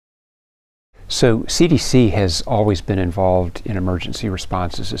So CDC has always been involved in emergency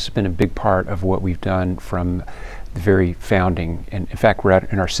responses. This has been a big part of what we've done from the very founding. And in fact, we're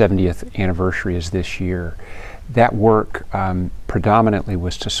in our 70th anniversary is this year. That work predominantly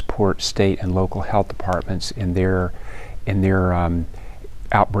was to support state and local health departments in their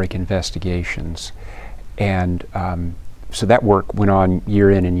outbreak investigations. And so that work went on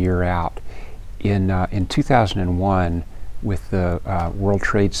year in and year out. In 2001, with the World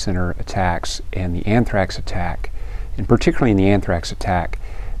Trade Center attacks and the anthrax attack, and particularly in the anthrax attack,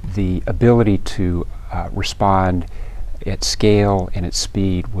 the ability to respond at scale and at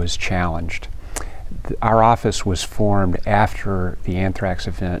speed was challenged. Our office was formed after the anthrax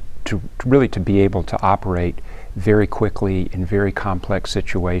event to really be able to operate very quickly in very complex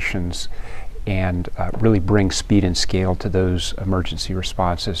situations and really bring speed and scale to those emergency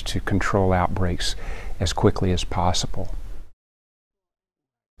responses to control outbreaks as quickly as possible.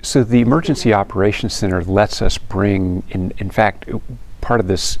 So the Emergency Operations Center lets us bring, in fact, part of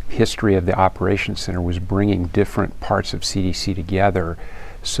this history of the Operations Center was bringing different parts of CDC together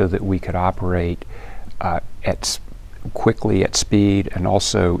so that we could operate quickly, at speed, and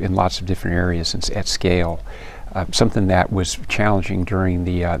also in lots of different areas and at scale. Something that was challenging during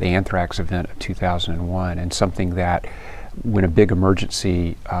the anthrax event of 2001, and something that when a big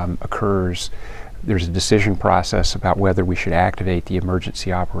emergency occurs, there's a decision process about whether we should activate the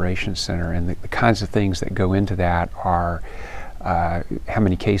Emergency Operations Center, and the kinds of things that go into that are how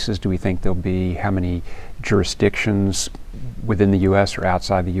many cases do we think there'll be, how many jurisdictions within the U.S. or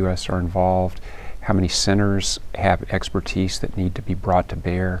outside the U.S. are involved, how many centers have expertise that need to be brought to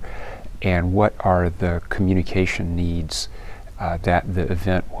bear, and what are the communication needs that the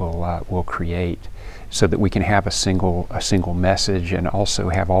event will create, so that we can have a single message and also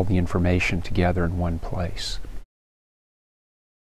have all the information together in one place.